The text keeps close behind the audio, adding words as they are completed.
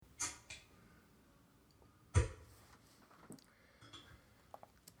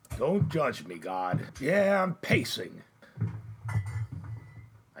Don't judge me, God. Yeah, I'm pacing.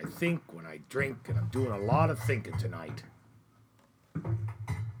 I think when I drink, and I'm doing a lot of thinking tonight.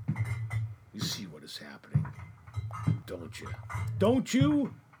 You see what is happening, don't you? Don't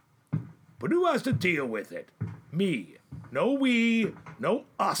you? But who has to deal with it? Me. No we, no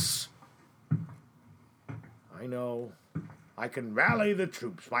us. I know. I can rally the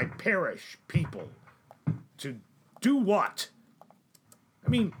troops, my parish people. To do what? I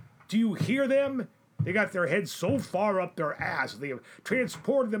mean, do you hear them? They got their heads so far up their ass they have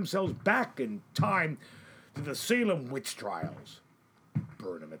transported themselves back in time to the Salem witch trials.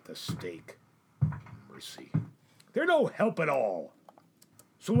 Burn them at the stake. Mercy. They're no help at all.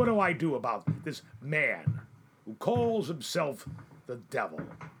 So what do I do about this man who calls himself the devil?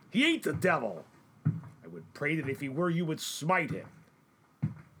 He ain't the devil. I would pray that if he were, you would smite him.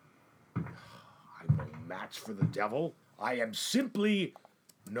 I'm no match for the devil. I am simply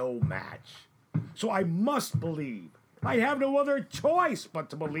no match. So I must believe. I have no other choice but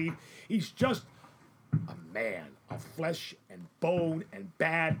to believe he's just a man of flesh and bone and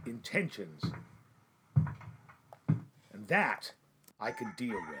bad intentions. And that I can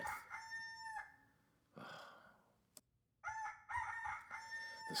deal with.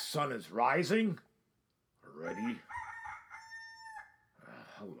 The sun is rising already.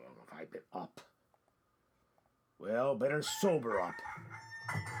 How long have I been up? Well, better sober up.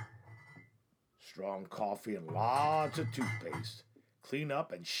 Strong coffee and lots of toothpaste. Clean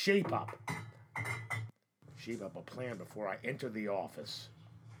up and shape up. Shape up a plan before I enter the office.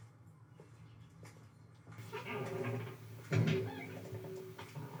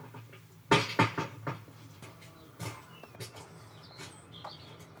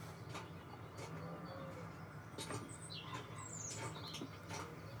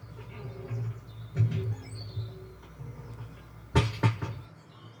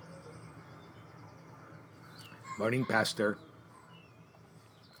 Morning, Pastor.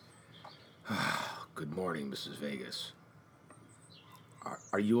 Good morning, Mrs. Vegas.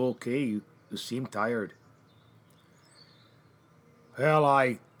 Are you okay? You seem tired. Well,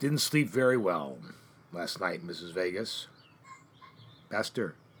 I didn't sleep very well last night, Mrs. Vegas.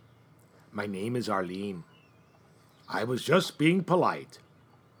 Pastor, my name is Arlene. I was just being polite.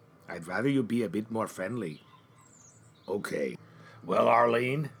 I'd rather you be a bit more friendly. Okay. Well,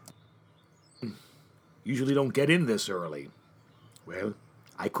 Arlene, usually don't get in this early. Well,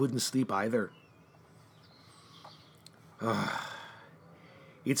 I couldn't sleep either.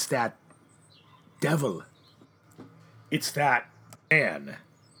 It's that devil. It's that man.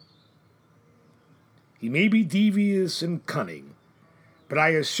 He may be devious and cunning, but I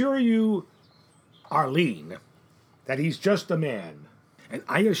assure you, Arlene, that he's just a man. And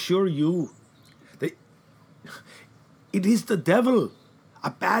I assure you that it is the devil. A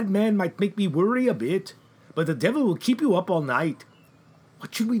bad man might make me worry a bit, but the devil will keep you up all night.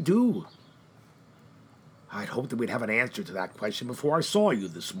 What should we do? I'd hoped that we'd have an answer to that question before I saw you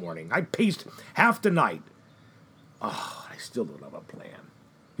this morning. I paced half the night. Oh, I still don't have a plan.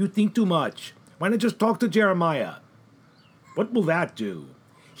 You think too much. Why not just talk to Jeremiah? What will that do?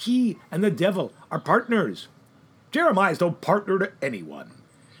 He and the devil are partners. Jeremiah's no partner to anyone.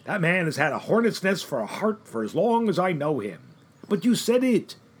 That man has had a hornet's nest for a heart for as long as I know him. But you said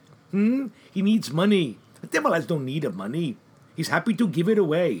it. He needs money. The devil has no need of money. He's happy to give it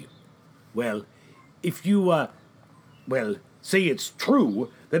away. Well, if you, say it's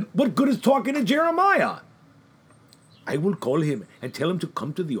true, then what good is talking to Jeremiah? I will call him and tell him to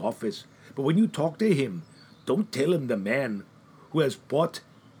come to the office. But when you talk to him, don't tell him the man who has bought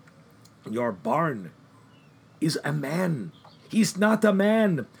your barn is a man. He's not a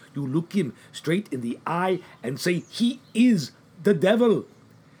man. You look him straight in the eye and say he is the devil.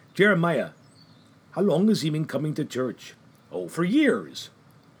 Jeremiah, how long has he been coming to church? Oh, for years.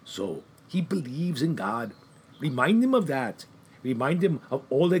 So he believes in God. Remind him of that. Remind him of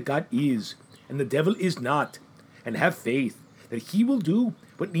all that God is and the devil is not. And have faith that he will do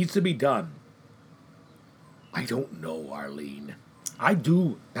what needs to be done. I don't know, Arlene. I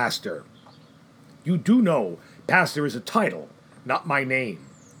do, Pastor. You do know Pastor is a title, not my name.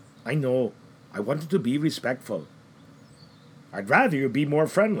 I know. I wanted to be respectful. I'd rather you be more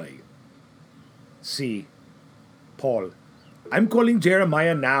friendly. See, Paul, I'm calling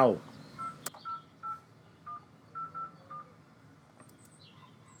Jeremiah now.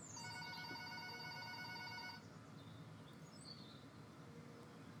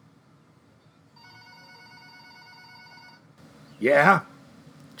 Yeah?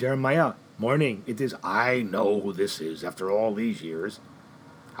 Jeremiah, morning. It is. I know who this is after all these years.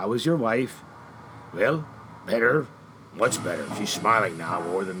 How is your wife? Well, better. Much better. She's smiling now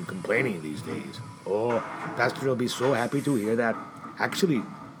more than complaining these days. Oh, Pastor will be so happy to hear that. Actually,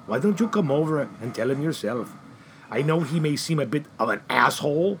 why don't you come over and tell him yourself? I know he may seem a bit of an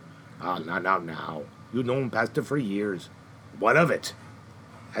asshole. Ah, now. You've known Pastor for years. What of it?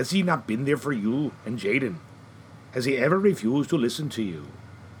 Has he not been there for you and Jaden? Has he ever refused to listen to you?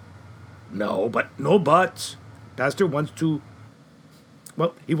 No buts. Pastor wants to.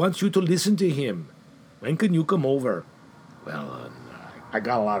 Well, he wants you to listen to him. When can you come over? Well, I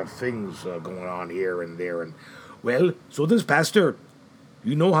got a lot of things going on here and there, and well, so does Pastor.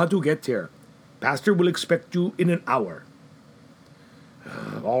 You know how to get there. Pastor will expect you in an hour.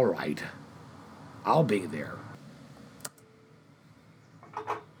 All right. I'll be there.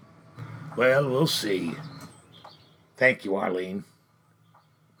 Well, we'll see. Thank you, Arlene.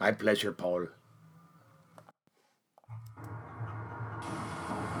 My pleasure, Paul.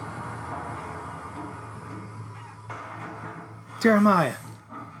 Jeremiah.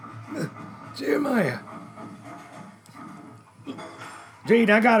 Jeremiah.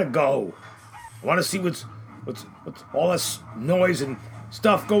 Jade, I gotta go. I want to see what's all this noise and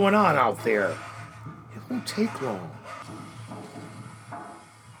stuff going on out there. It won't take long.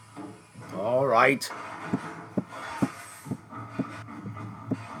 All right.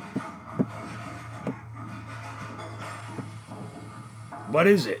 What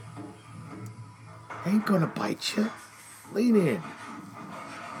is it? I ain't gonna bite you. Lean in.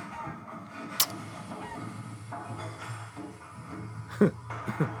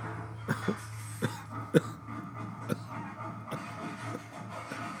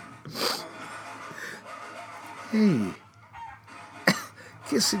 Hey,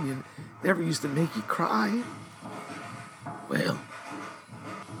 kissing you never used to make you cry. Well,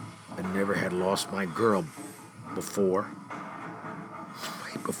 I never had lost my girl before,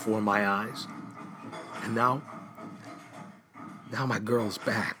 right before my eyes. And now my girl's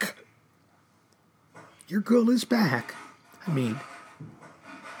back. Your girl is back. I mean,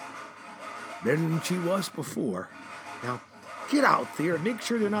 better than she was before. Now, get out there and make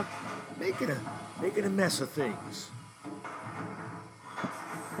sure they're not making a mess of things.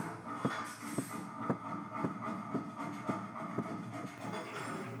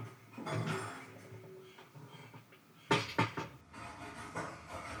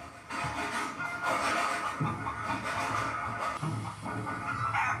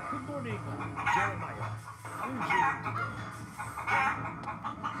 Good morning, Jeremiah. How are you doing today?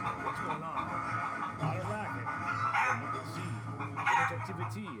 What's going on? A lot of racket. Well, you can see too much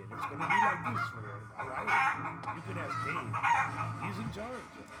activity, and it's going to be like this for a while. You can ask Dave. He's in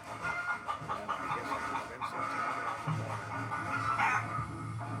charge. Well, I guess I should spend some time around the corner.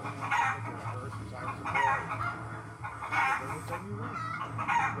 I think it hurt since I was a boy. But what time you run?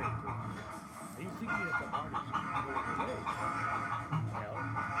 Wait. Are you thinking that the heart is going away? Well,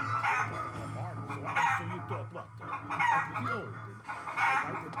 the heart, so you thought what? Up with the old,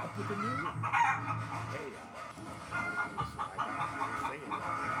 and up with the new? Hey, listen, I got to say it.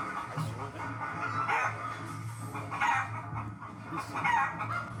 I sold it. Yeah. Listen,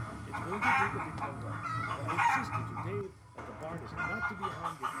 it's going to take a bit longer, but I insisted to Dave that the barn is not to be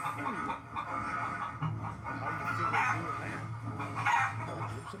harmed in any way. How do you feel about doing that? Well,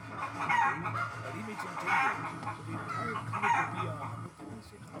 give some time, Dave, but he made some changes, so the entire comet will be a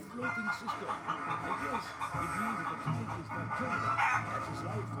floating system. I guess it means that the comet is not permanent. That's his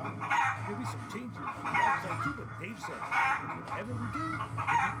life, huh? There'll be some changes from the outside too, but Dave said, whatever we do, it'll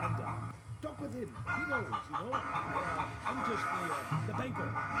be undone. Talk with him. He knows, you know. I'm just the banker.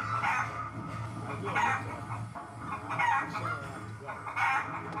 I will, but I'm sorry I have to go.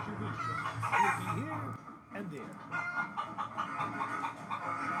 As you wish. I will be here and there.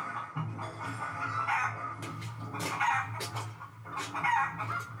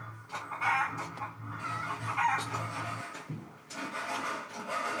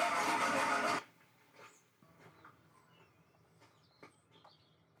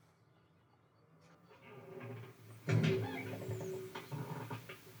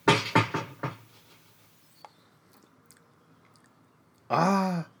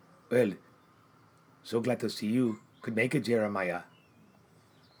 Ah, well, so glad to see you. Could make it, Jeremiah.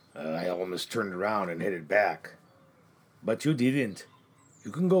 I almost turned around and headed back. But you didn't.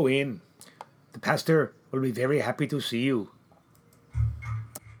 You can go in. The pastor will be very happy to see you.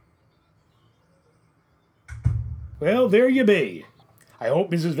 Well, there you be. I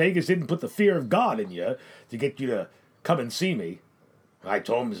hope Mrs. Vegas didn't put the fear of God in you to get you to come and see me. I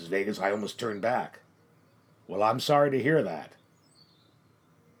told Mrs. Vegas I almost turned back. Well, I'm sorry to hear that.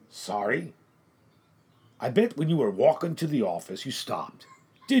 Sorry? I bet when you were walking to the office, you stopped,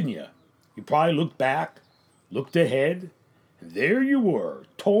 didn't you? You probably looked back, looked ahead, and there you were,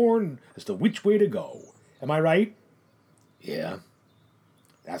 torn as to which way to go. Am I right? Yeah.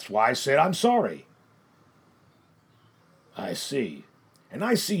 That's why I said I'm sorry. I see. And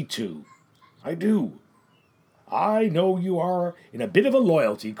I see too. I do. I know you are in a bit of a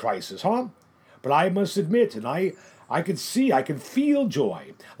loyalty crisis, huh? But I must admit, and I can see, I can feel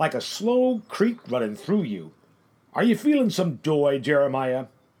joy, like a slow creek running through you. Are you feeling some joy, Jeremiah?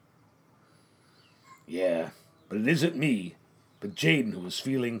 Yeah, but it isn't me, but Jaden who is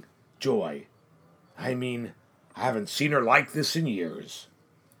feeling joy. I mean, I haven't seen her like this in years.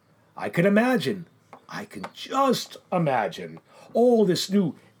 I can imagine, I can just imagine all this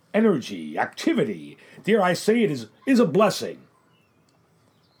new energy, activity. Dare I say it is a blessing.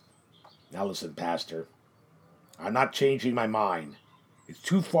 Now listen, Pastor, I'm not changing my mind. It's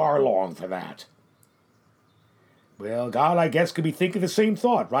too far along for that. Well, God, I guess, could be thinking the same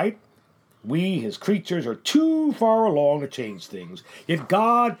thought, right? We, his creatures, are too far along to change things. Yet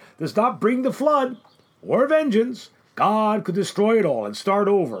God does not bring the flood or vengeance. God could destroy it all and start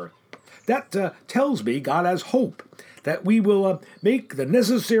over. That tells me God has hope that we will make the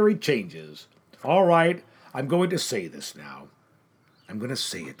necessary changes. All right, I'm going to say this now. I'm going to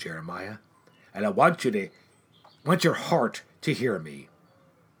say it, Jeremiah. And I want your heart to hear me.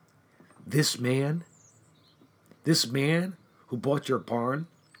 This man who bought your barn,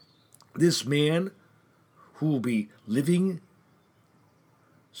 this man who will be living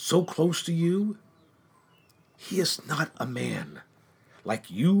so close to you, he is not a man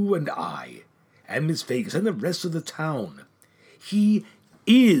like you and I and Miss Vegas and the rest of the town. He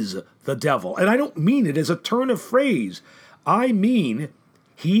is the devil. And I don't mean it as a turn of phrase. I mean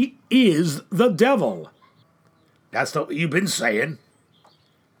he is the devil. That's not what you've been saying.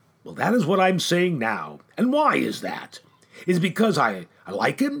 Well, that is what I'm saying now. And why is that? Is it because I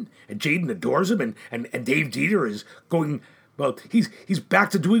like him, and Jaden adores him, and Dave Dieter is going, well, he's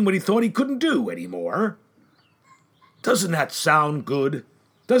back to doing what he thought he couldn't do anymore. Doesn't that sound good?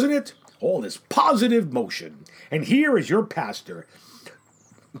 Doesn't it? All this positive motion. And here is your pastor,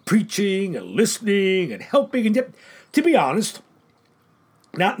 preaching and listening and helping, and yet, to be honest,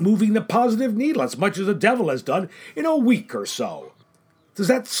 not moving the positive needle as much as the devil has done in a week or so. Does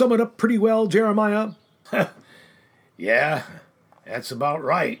that sum it up pretty well, Jeremiah? Yeah, that's about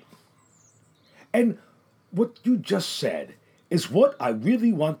right. And what you just said is what I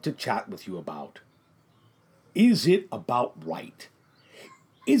really want to chat with you about. Is it about right?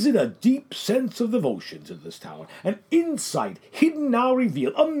 Is it a deep sense of devotion to this town? An insight hidden now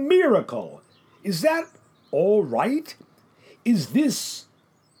revealed? A miracle? Is that all right? Is this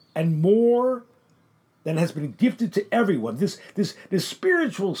and more than has been gifted to everyone, this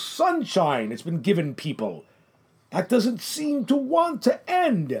spiritual sunshine that's been given people, that doesn't seem to want to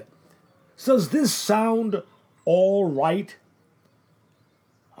end? Does this sound all right?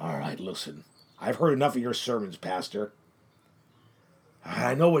 All right, listen. I've heard enough of your sermons, Pastor.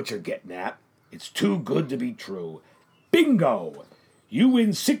 I know what you're getting at. It's too good to be true. Bingo! You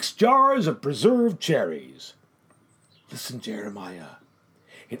win 6 jars of preserved cherries. Listen, Jeremiah.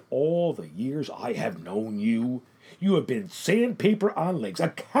 In all the years I have known you, you have been sandpaper on legs. A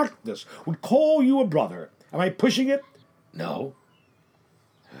cactus would call you a brother. Am I pushing it? No.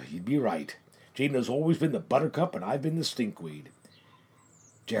 You'd be right. Jaden has always been the buttercup and I've been the stinkweed.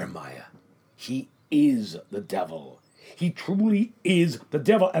 Jeremiah, he is the devil. He truly is the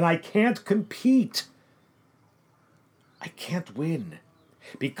devil, and I can't compete. I can't win.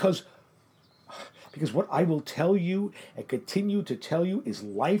 Because what I will tell you and continue to tell you is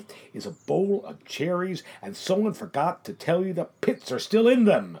life is a bowl of cherries, and someone forgot to tell you the pits are still in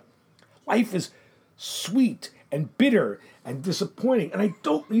them. Life is sweet and bitter and disappointing, and I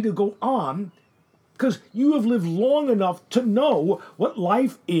don't need to go on because you have lived long enough to know what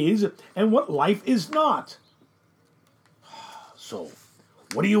life is and what life is not. So,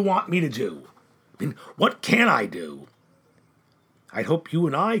 what do you want me to do? I mean, what can I do? I'd hope you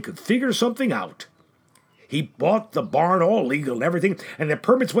and I could figure something out. He bought the barn all legal and everything, and the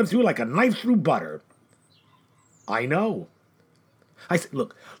permits went through like a knife through butter. I know. I said,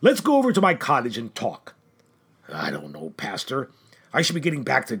 look, let's go over to my cottage and talk. I don't know, Pastor. I should be getting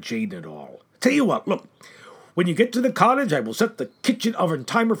back to Jaden and all. Tell you what, look, when you get to the cottage, I will set the kitchen oven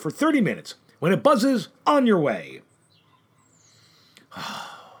timer for 30 minutes. When it buzzes, on your way.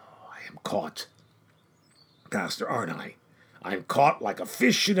 I am caught, Pastor, aren't I? I'm caught like a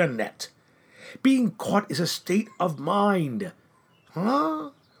fish in a net. Being caught is a state of mind. Huh?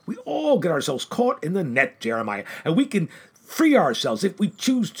 We all get ourselves caught in the net, Jeremiah, and we can free ourselves if we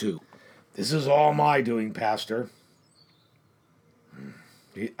choose to. This is all my doing, Pastor.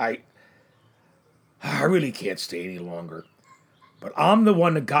 I really can't stay any longer. But I'm the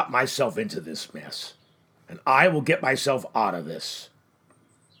one that got myself into this mess. And I will get myself out of this.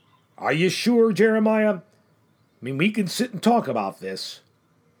 Are you sure, Jeremiah? I mean, we can sit and talk about this.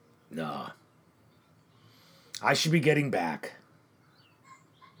 Nah. I should be getting back.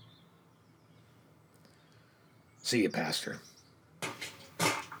 See you, Pastor. I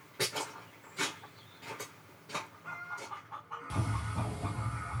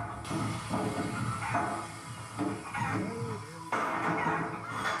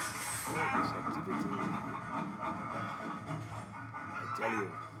tell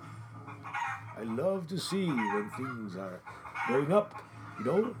you, I love to see when things are going up, you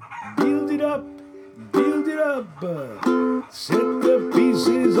know, build it up, set the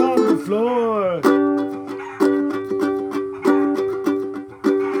pieces on the floor.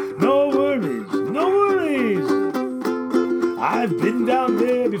 No worries, I've been down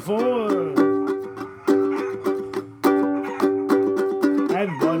there before.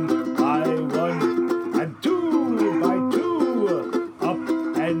 And one by one, and two by two, up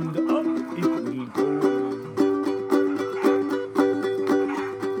and up it will go.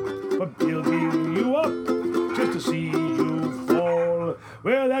 But building you up just to see you fall,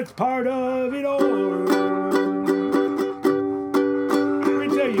 well, that's part of it all. Let me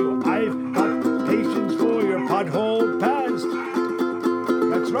tell you, I've got patience for your pothole past.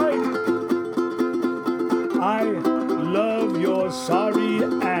 That's right. I love your sorry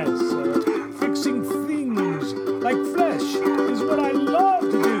ass. Fixing things like flesh is what I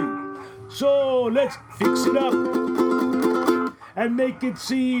love to do. So let's fix it up and make it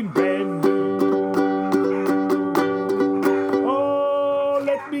seem brand new. Oh,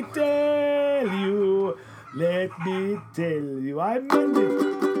 let me tell you, I mend it,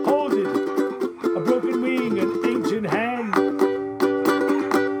 hold it, a broken wing, an ancient hand.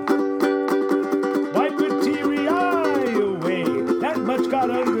 Wipe your teary eye away, that much God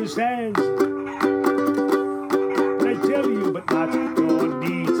understands. But I tell you, but not your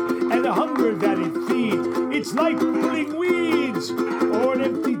needs, and the hunger that it feeds. It's like pulling weeds or an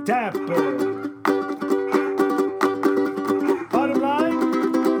empty tap. Bottom line,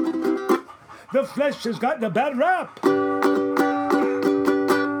 the flesh has gotten a bad rap. Well,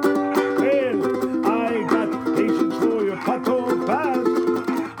 I got patience for your pothole past.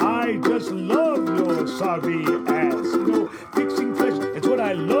 I just love your sorry ass. You know, fixing flesh, it's what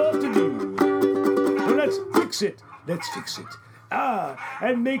I love to do. So let's fix it.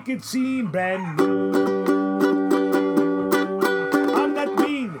 And make it seem brand new. I'm not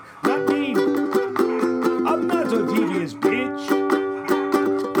mean. I'm not a devious bitch.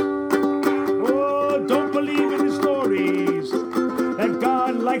 Oh, don't believe in the stories that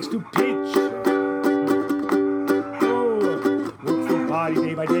God likes to pitch. Oh, work for body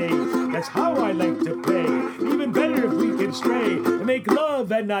day by day. That's how I like to play. Even better if we can stray and make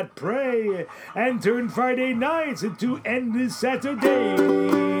love and not pray, and turn Friday nights into endless Saturdays.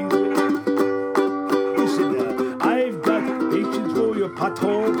 Listen, I've got patience for your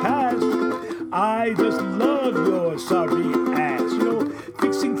pothole past. I just love your sorry ass. You know,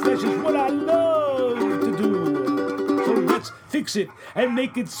 fixing flesh is what I love to do. So let's fix it and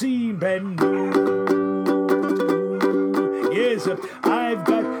make it seem brand new. Yes, I've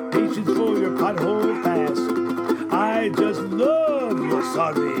got patience for your pothole past. I just love your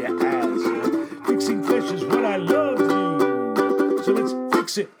sorry ass. Fixing flesh is what I love to do. So let's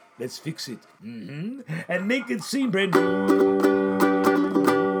fix it, and make it seem brand new.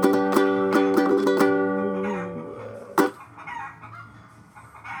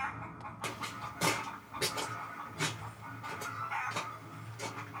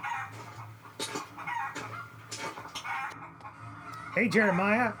 Hey,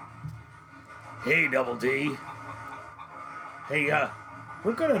 Jeremiah. Hey, Double D. Hey,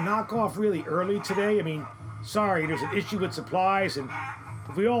 we're gonna knock off really early today. I mean, sorry, there's an issue with supplies, and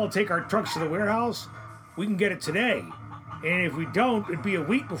if we all take our trucks to the warehouse, we can get it today. And if we don't, it'd be a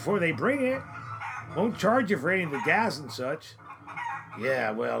week before they bring it. Won't charge you for any of the gas and such.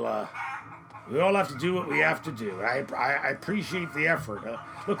 Yeah, well, we all have to do what we have to do. I appreciate the effort.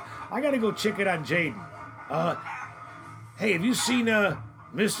 Look, I gotta go check it on Jaden. Hey, have you seen,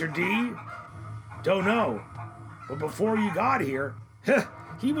 Mr. D? Don't know. But before you got here,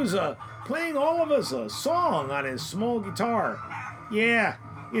 he was, playing all of us a song on his small guitar. Yeah,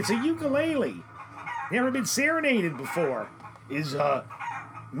 it's a ukulele. Never been serenaded before. Is,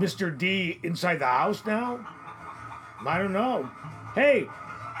 Mr. D inside the house now? I don't know. Hey,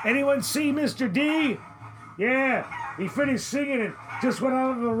 anyone see Mr. D? Yeah, he finished singing and just went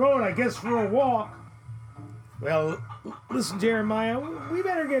out on the road, I guess, for a walk. Well, listen, Jeremiah, we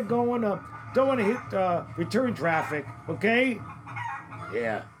better get going. Don't want to hit return traffic, okay?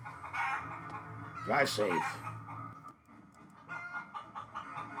 Yeah. Drive safe.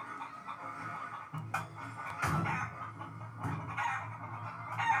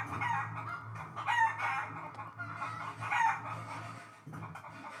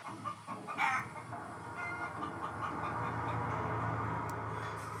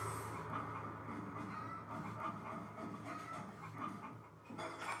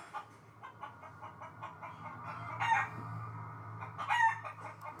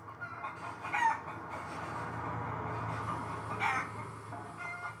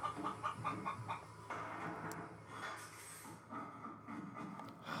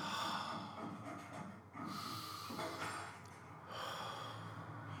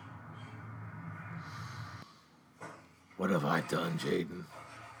 What have I done, Jaden?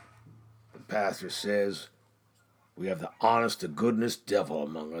 The pastor says we have the honest to goodness devil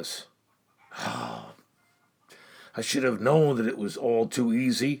among us. I should have known that it was all too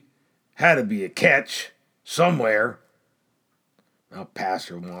easy. Had to be a catch somewhere. Now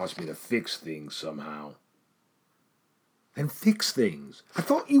pastor wants me to fix things somehow. Then fix things? I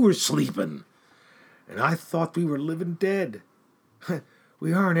thought you were sleeping. And I thought we were living dead.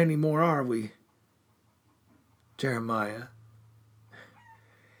 We aren't anymore, are we? Jeremiah.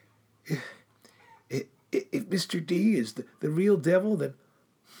 If Mr. D is the real devil, then,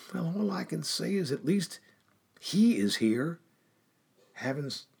 well, all I can say is at least he is here.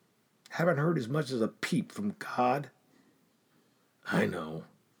 Haven't heard as much as a peep from God. I know.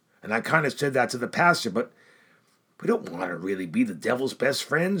 And I kind of said that to the pastor, but we don't want to really be the devil's best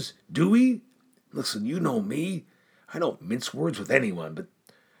friends, do we? Listen, you know me. I don't mince words with anyone, but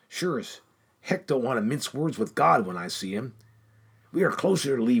sure as heck don't want to mince words with God when I see him. We are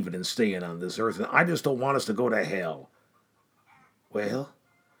closer to leaving than staying on this earth, and I just don't want us to go to hell. Well,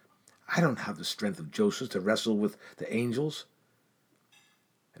 I don't have the strength of Joseph to wrestle with the angels.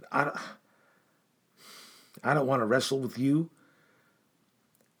 And I don't want to wrestle with you.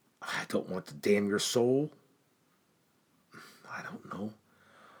 I don't want to damn your soul. I don't know.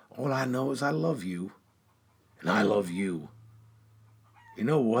 All I know is I love you. And I love you. You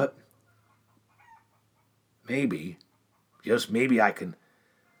know what? Maybe, just maybe I can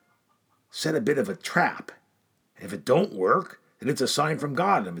set a bit of a trap. And if it don't work, then it's a sign from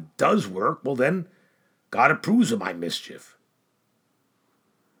God. And if it does work, well then, God approves of my mischief.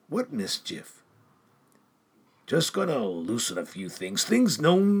 What mischief? Just gonna loosen a few things. Things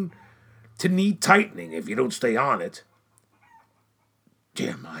known to need tightening if you don't stay on it.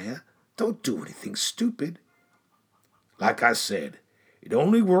 Jeremiah, don't do anything stupid. Like I said, it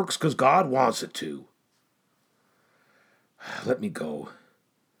only works because God wants it to. Let me go.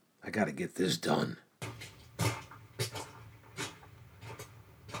 I gotta get this done.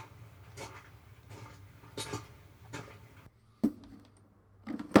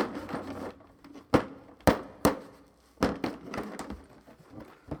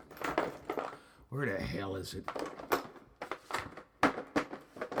 Where the hell is it?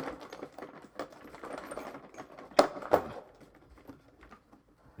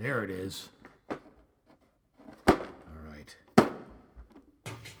 There it is. All right.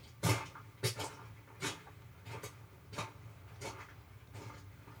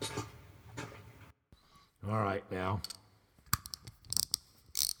 All right, now.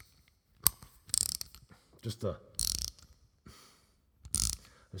 Just a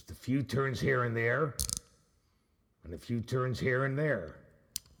few turns here and there, and a few turns here and there.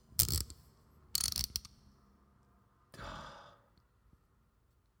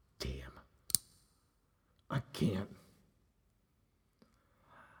 Damn. I can't.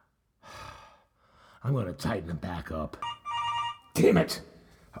 I'm gonna tighten them back up. Damn it!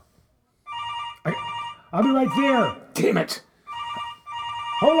 I'll be right there. Damn it!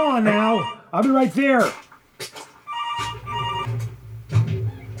 Hold on now. I'll be right there.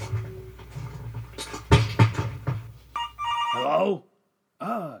 Hello?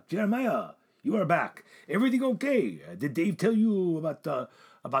 Jeremiah, you are back. Everything okay? Did Dave tell you about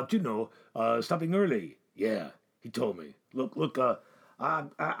stopping early? Yeah, he told me. Look, I'm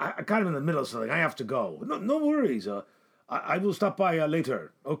kind of in the middle of something. I have to go. No worries. I will stop by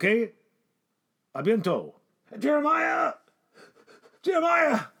later. Okay? A bientôt. Jeremiah!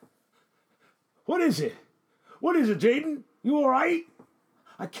 What is it? What is it, Jaden? You all right?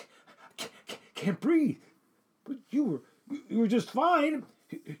 I can't breathe. But you were just fine.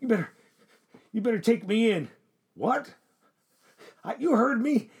 You better take me in. What? You heard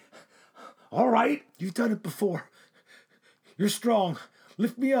me. All right. You've done it before. You're strong.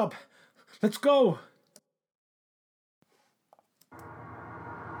 Lift me up. Let's go.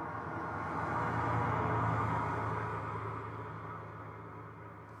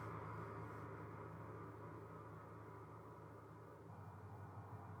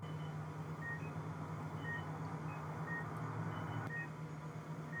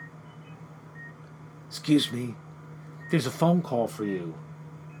 Excuse me. There's a phone call for you.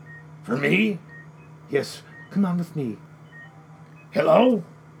 For me? Yes. Come on with me. Hello?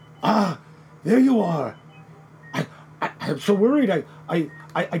 Ah, there you are. I'm so worried.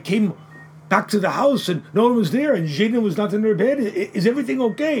 I came back to the house and no one was there and Jaden was not in her bed. Is everything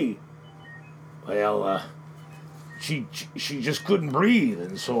okay? Well, she just couldn't breathe,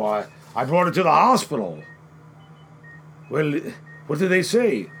 and so I brought her to the hospital. Well, what did they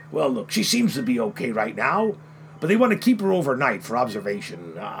say? Well, look, she seems to be okay right now, but they want to keep her overnight for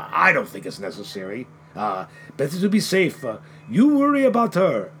observation. I don't think it's necessary. Better to be safe. You worry about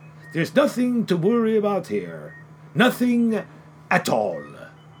her. There's nothing to worry about here. Nothing at all.